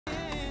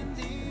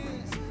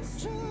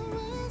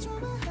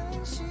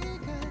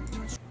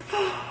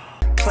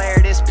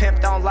this pimp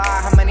don't lie.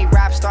 How many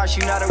rap stars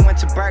you know that went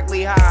to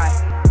Berkeley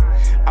High?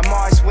 I'm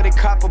always with a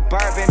cup of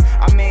bourbon.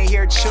 I'm in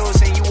here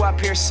choosing, you up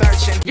here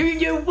searching.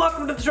 Yo,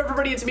 welcome to the show,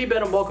 everybody. It's me,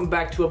 Ben, and welcome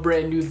back to a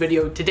brand new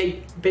video.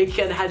 Today,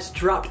 Baekhyun has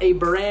dropped a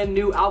brand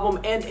new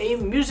album and a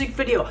music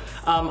video.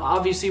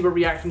 Obviously, we're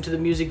reacting to the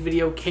music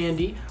video,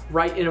 Candy,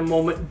 right in a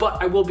moment,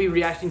 but I will be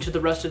reacting to the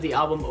rest of the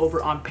album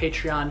over on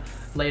Patreon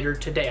later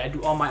today. I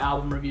do all my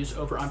album reviews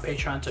over on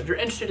Patreon, so if you're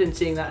interested in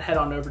seeing that, head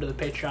on over to the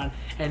Patreon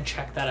and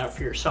check that out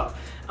for yourself.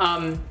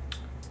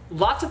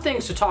 Lots of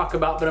things to talk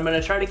about, but I'm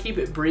going to try to keep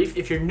it brief.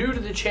 If you're new to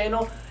the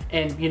channel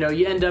and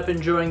you end up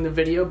enjoying the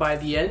video by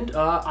the end,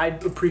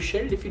 I'd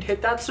appreciate it if you'd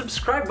hit that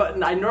subscribe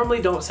button. I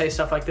normally don't say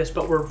stuff like this,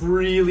 but we're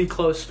really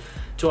close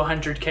to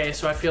 100K,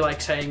 so I feel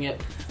like saying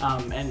it.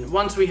 And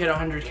once we hit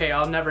 100K,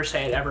 I'll never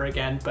say it ever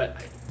again,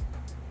 but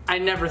I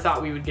never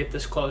thought we would get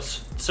this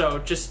close. So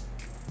just,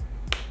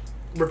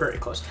 we're very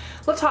close.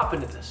 Let's hop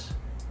into this.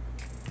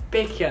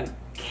 Baekhyun,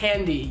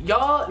 Candy.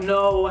 Y'all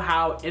know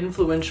how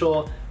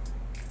influential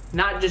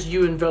not just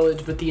You and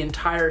Village, but the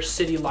entire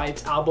City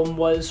Lights album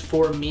was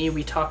for me.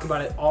 We talk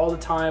about it all the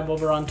time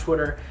over on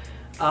Twitter.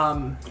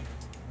 I'm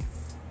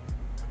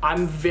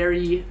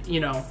very,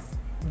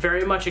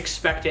 very much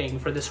expecting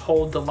for this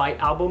whole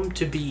Delight album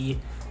to be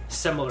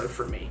similar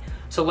for me.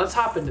 So let's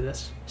hop into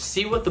this,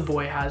 see what the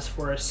boy has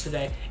for us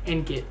today,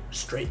 and get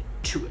straight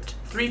to it.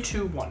 3,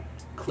 2, 1,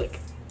 click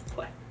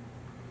play.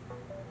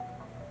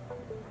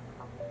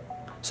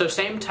 So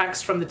same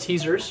text from the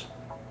teasers.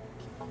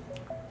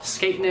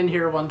 Skating in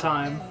here one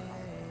time.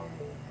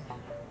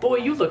 Boy,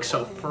 you look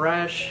so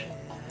fresh.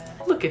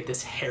 Look at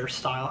this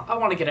hairstyle. I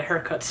want to get a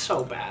haircut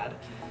so bad.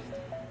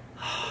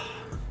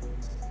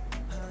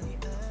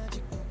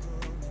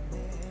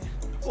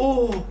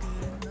 Oh,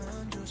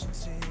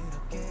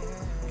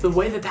 the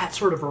way that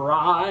sort of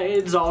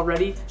rides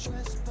already.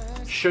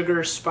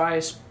 Sugar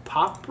Spice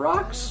Pop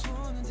Rocks?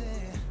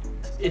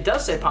 It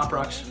does say Pop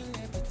Rocks.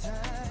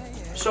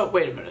 So,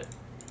 wait a minute.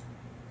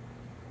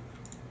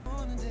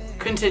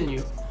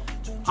 Continue.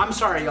 I'm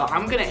sorry, y'all.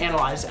 I'm gonna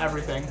analyze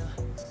everything.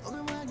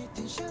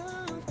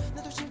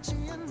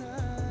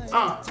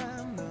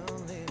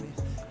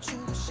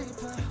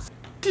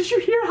 Did you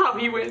hear how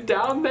he went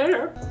down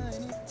there?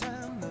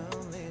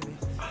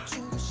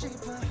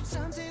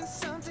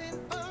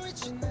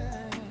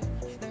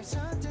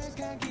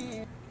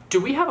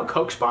 Do we have a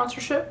Coke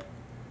sponsorship?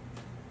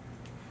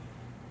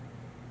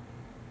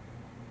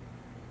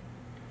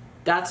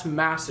 That's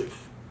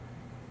massive.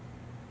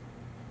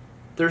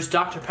 There's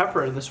Dr.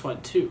 Pepper in this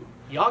one too.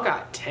 Y'all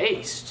got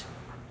taste.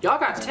 Y'all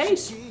got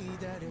taste.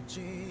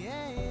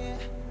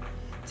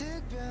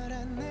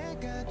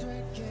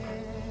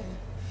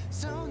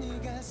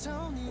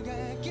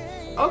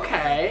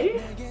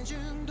 Okay.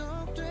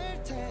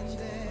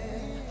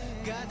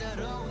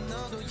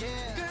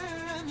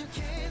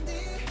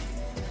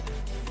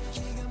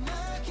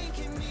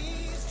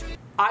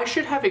 I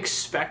should have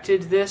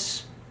expected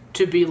this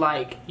to be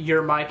like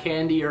You're My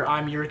Candy or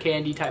I'm Your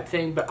Candy type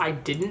thing, but I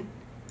didn't.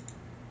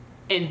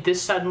 And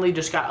this suddenly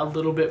just got a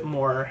little bit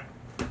more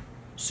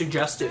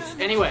suggestive.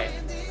 Anyway,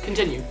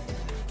 continue.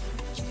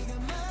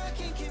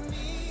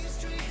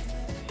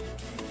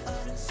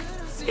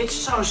 It's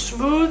so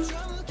smooth.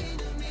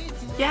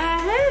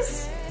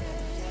 Yes.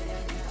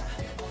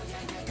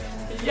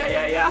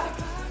 Yeah.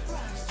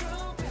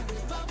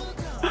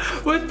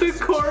 With the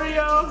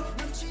choreo.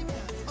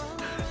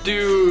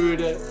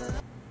 Dude.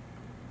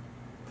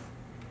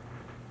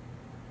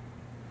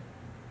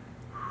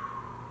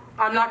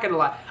 I'm not gonna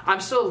lie, I'm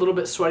still a little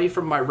bit sweaty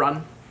from my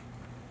run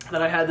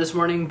that I had this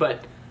morning,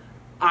 but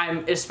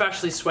I'm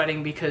especially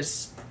sweating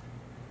because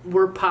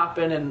we're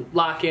popping and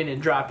locking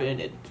and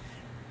dropping, and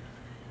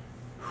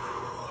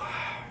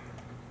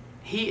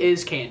he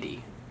is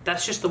Candy.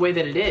 That's just the way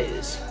that it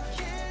is.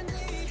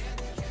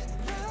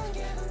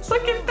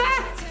 Look at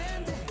that!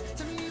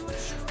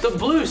 The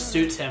blue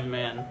suits him,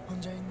 man.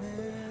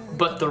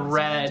 But the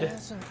red.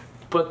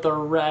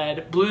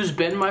 Blue's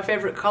been my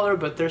favorite color,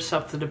 but there's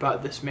something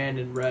about this man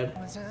in red.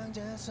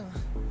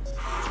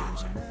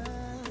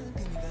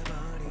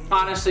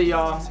 Honestly,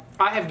 y'all,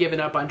 I have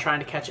given up on trying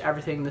to catch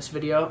everything in this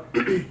video.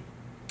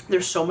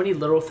 There's so many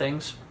little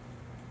things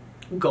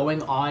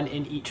going on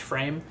in each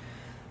frame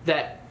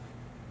that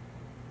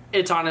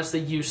it's honestly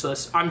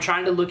useless. I'm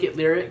trying to look at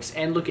lyrics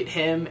and look at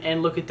him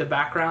and look at the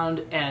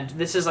background, and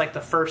this is like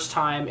the first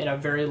time in a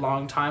very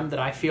long time that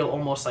I feel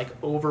almost like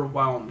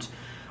overwhelmed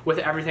with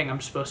everything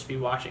I'm supposed to be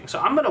watching. So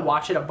I'm gonna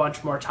watch it a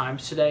bunch more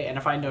times today, and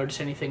if I notice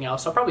anything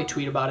else, I'll probably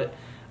tweet about it.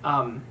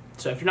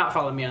 So if you're not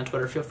following me on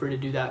Twitter, feel free to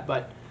do that.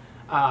 But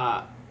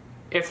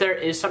if there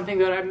is something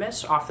that I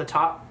miss off the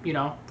top,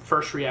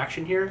 first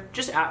reaction here,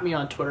 just at me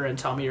on Twitter and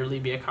tell me, or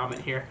leave me a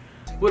comment here.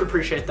 Would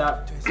appreciate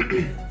that.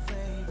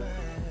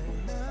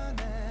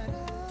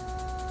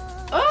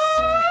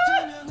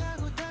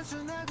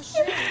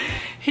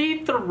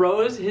 He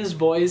throws his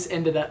voice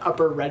into that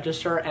upper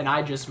register and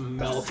I just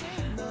melt.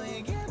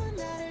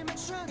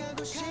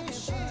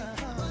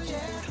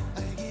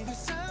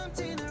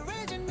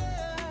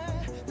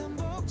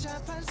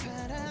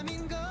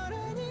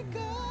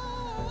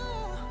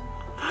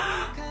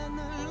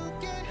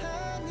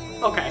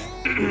 Okay.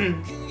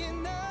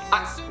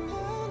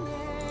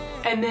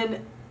 And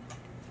then,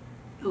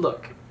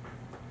 look,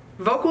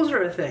 vocals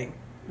are a thing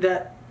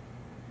that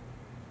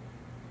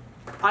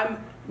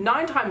I'm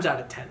 9 times out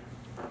of 10.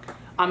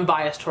 I'm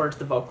biased towards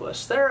the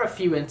vocalists. There are a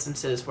few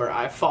instances where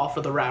I fall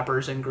for the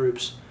rappers and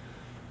groups,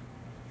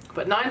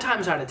 but 9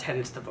 times out of 10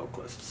 it's the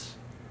vocalists.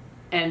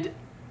 And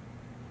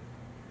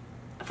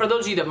for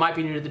those of you that might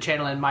be new to the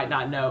channel and might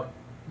not know,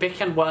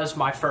 Baekhyun was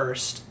my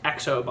first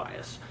EXO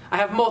bias. I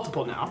have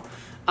multiple now,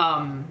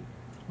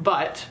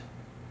 but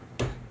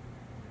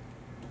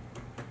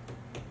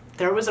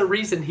there was a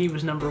reason he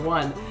was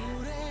 #1.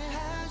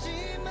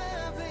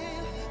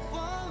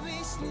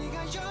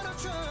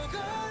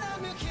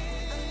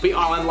 We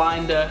all in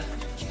line to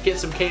get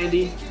some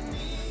candy.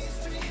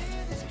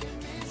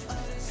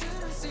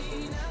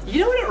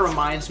 You know what it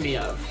reminds me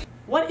of?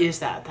 What is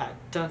that? That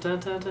dun dun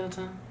dun dun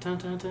dun dun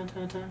dun dun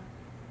dun dun.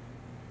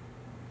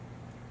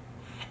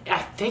 I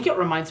think it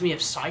reminds me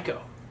of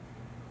Psycho,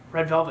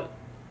 Red Velvet.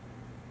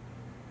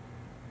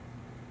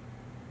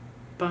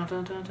 Dun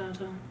dun dun dun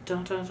dun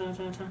dun dun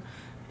dun dun.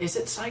 Is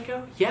it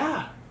Psycho?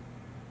 Yeah.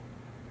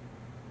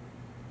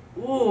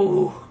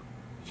 Ooh.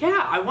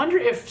 Yeah, I wonder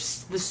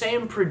if the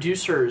same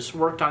producers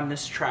worked on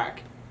this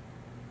track.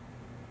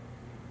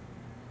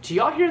 Do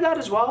y'all hear that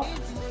as well?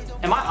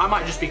 I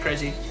might just be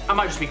crazy. I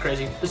might just be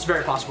crazy. This is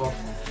very possible.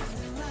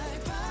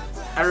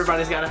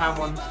 Everybody's gotta have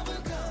one.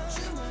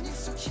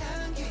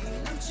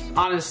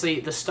 Honestly,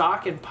 the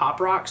stock in pop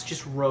rocks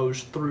just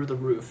rose through the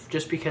roof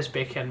just because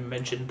Baekhyun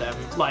mentioned them.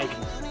 Like,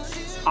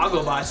 I'll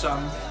go buy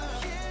some.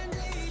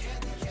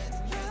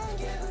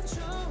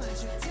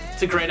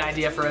 It's a great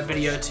idea for a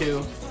video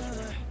too.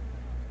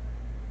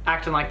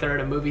 Acting like they're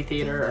at a movie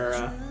theater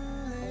or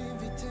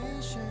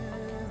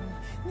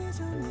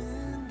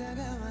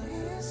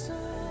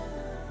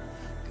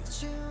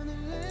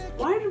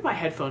Why do my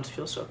headphones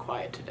feel so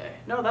quiet today?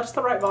 No, that's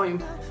the right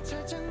volume.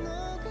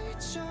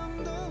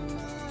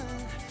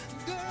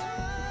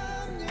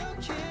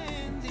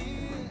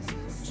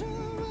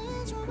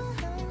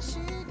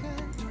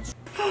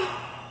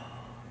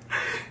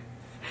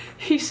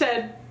 He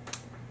said,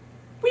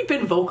 "We've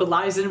been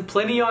vocalizing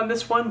plenty on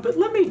this one, but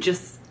let me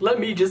just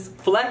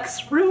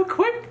flex real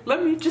quick.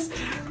 Let me just..."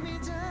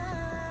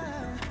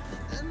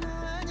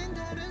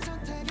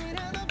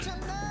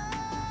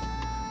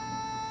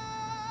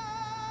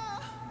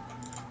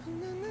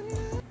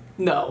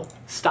 No,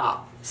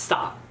 stop.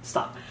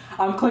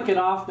 I'm clicking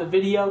off the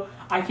video.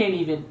 I can't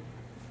even.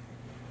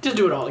 Just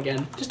do it all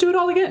again. Just do it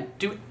all again.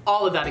 Do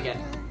all of that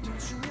again.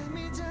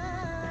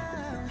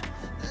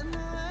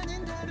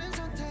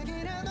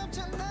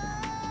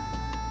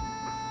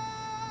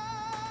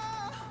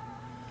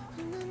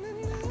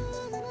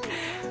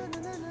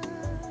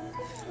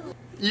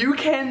 You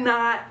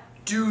cannot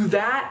do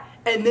that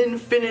and then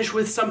finish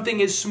with something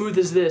as smooth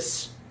as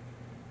this.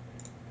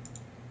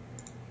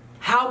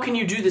 How can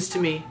you do this to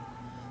me?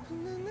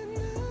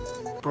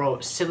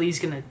 Bro, Silly's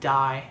gonna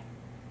die.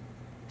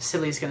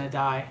 Silly's gonna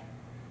die.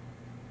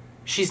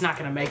 She's not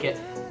gonna make it.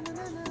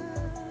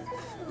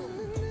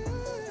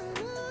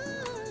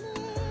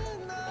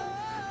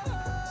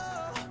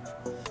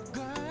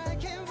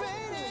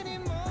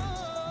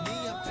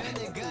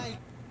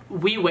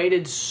 We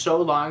waited so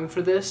long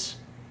for this,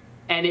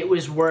 and it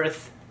was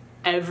worth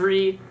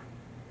every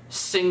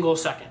single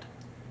second.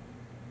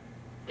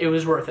 It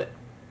was worth it.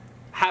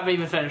 Haven't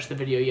even finished the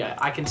video yet.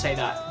 I can say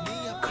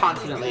that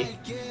confidently.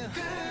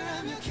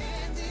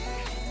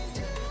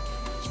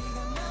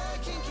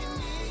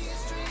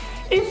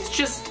 It's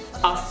just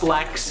a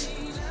flex.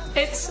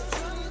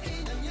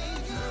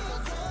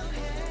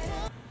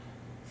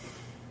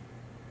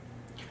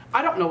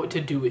 I don't know what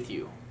to do with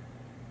you.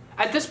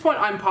 At this point,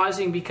 I'm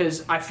pausing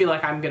because I feel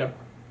like I'm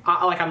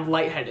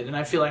lightheaded and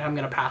I feel like I'm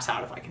gonna pass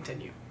out if I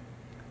continue.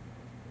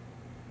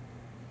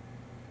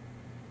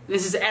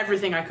 This is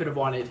everything I could have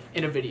wanted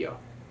in a video.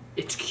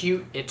 It's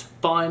cute, it's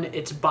fun,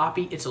 it's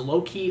boppy, it's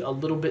low-key, a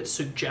little bit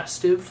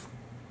suggestive.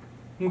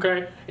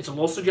 Okay? It's a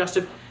little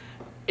suggestive.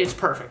 It's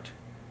perfect.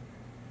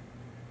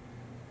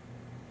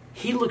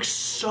 He looks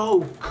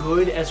so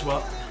good as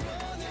well.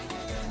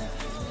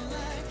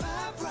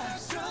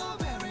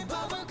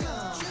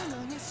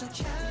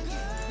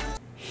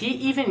 He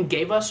even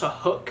gave us a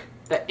hook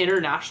that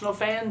international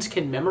fans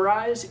can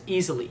memorize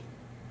easily.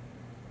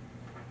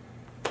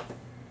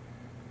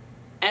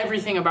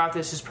 Everything about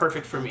this is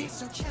perfect for me.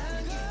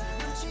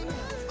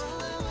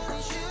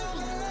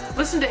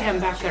 Listen to him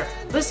back there.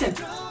 Listen.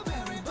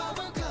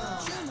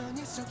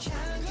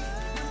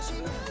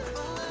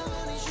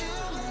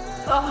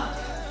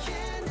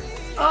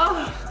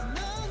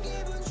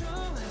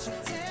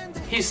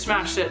 He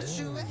smashed it.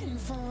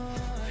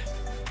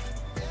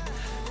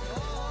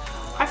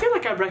 I feel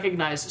like I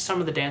recognize some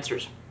of the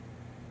dancers.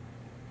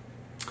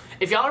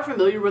 If y'all are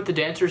familiar with the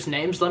dancers'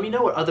 names, let me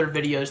know what other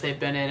videos they've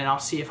been in and I'll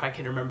see if I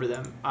can remember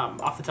them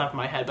off the top of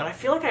my head. But I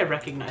feel like I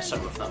recognize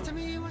some of them.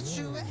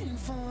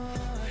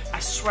 I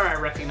swear I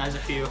recognize a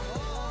few.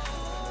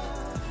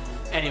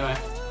 Anyway.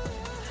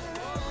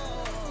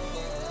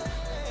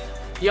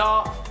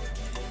 Y'all,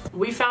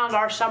 We found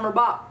our summer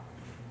bop.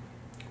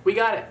 We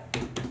got it.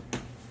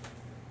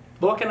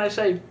 What can I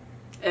say?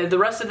 The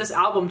rest of this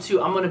album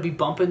too, I'm gonna be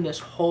bumping this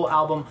whole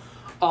album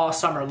all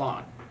summer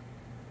long.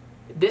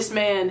 This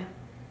man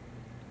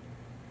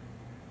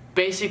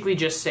basically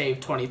just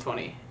saved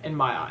 2020 in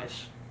my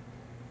eyes.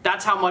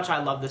 That's how much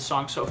I love this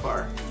song so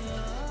far.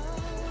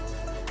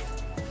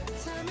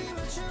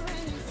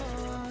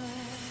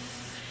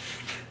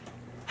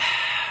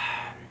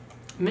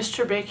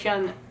 Mr.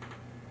 Baekhyun,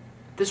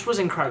 this was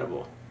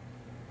incredible.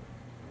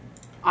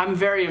 I'm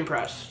very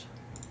impressed.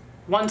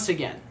 Once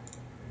again.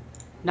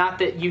 Not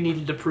that you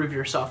needed to prove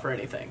yourself or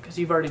anything, because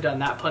you've already done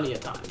that plenty of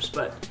times,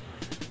 but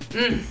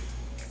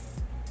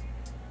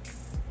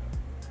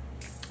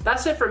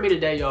that's it for me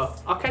today, y'all.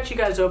 I'll catch you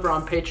guys over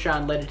on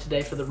Patreon later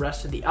today for the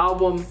rest of the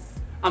album.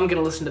 I'm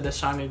gonna listen to this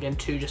song again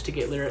too, just to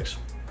get lyrics,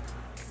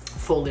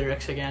 full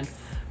lyrics again.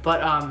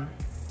 But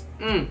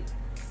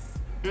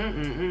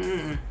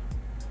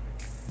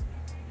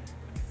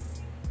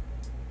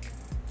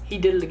he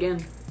did it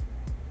again.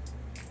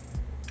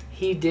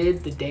 He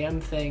did the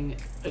damn thing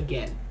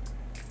again.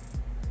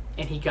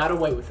 And he got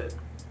away with it.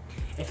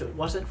 If it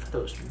wasn't for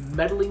those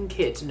meddling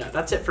kids. No,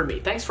 that's it for me.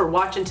 Thanks for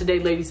watching today,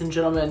 ladies and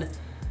gentlemen.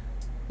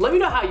 Let me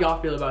know how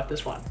y'all feel about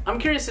this one. I'm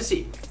curious to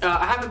see.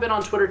 I haven't been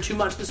on Twitter too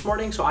much this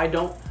morning, so I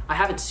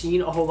haven't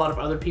seen a whole lot of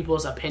other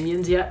people's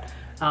opinions yet.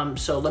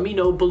 So let me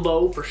know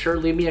below for sure.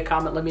 Leave me a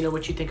comment. Let me know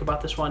what you think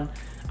about this one.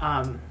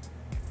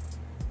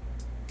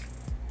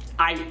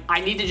 I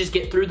need to just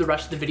get through the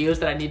rest of the videos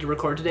that I need to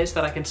record today so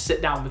that I can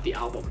sit down with the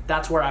album.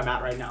 That's where I'm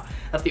at right now.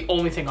 That's the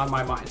only thing on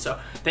my mind. So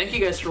thank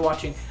you guys for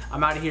watching.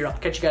 I'm out of here. I'll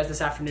catch you guys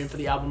this afternoon for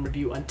the album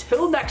review.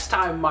 Until next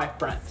time, my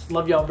friends.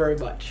 Love y'all very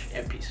much,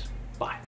 and peace. Bye.